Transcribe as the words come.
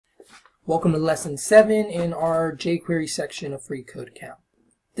Welcome to lesson 7 in our jQuery section of freeCodeCamp.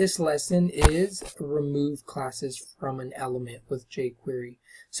 This lesson is remove classes from an element with jQuery.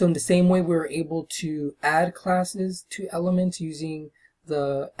 So in the same way we're able to add classes to elements using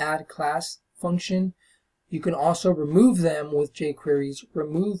the add class function, you can also remove them with jQuery's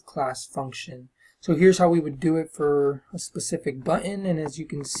removeClass function. So here's how we would do it for a specific button, and as you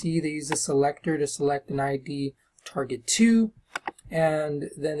can see they use a selector to select an ID target 2.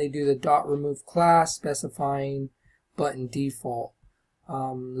 And then they do the .removeClass specifying button default.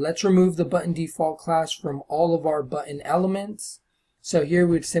 Let's remove the button default class from all of our button elements. So here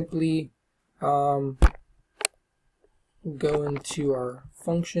we'd simply go into our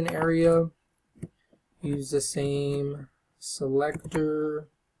function area, use the same selector,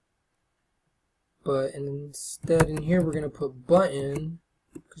 but instead in here we're going to put button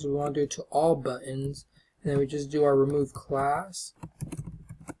because we want to do it to all buttons. And then we just do our removeClass,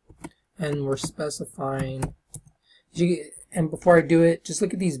 and we're specifying. And before I do it, just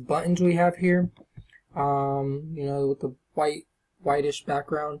look at these buttons we have here. You know, with the whitish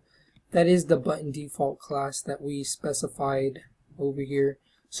background. That is the button default class that we specified over here.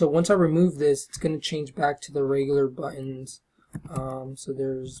 So once I remove this, it's going to change back to the regular buttons. So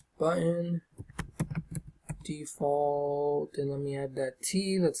there's button default, and let me add that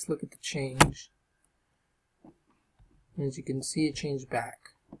T. Let's look at the change. As you can see, it changed back.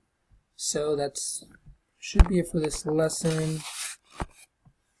 So that's should be it for this lesson.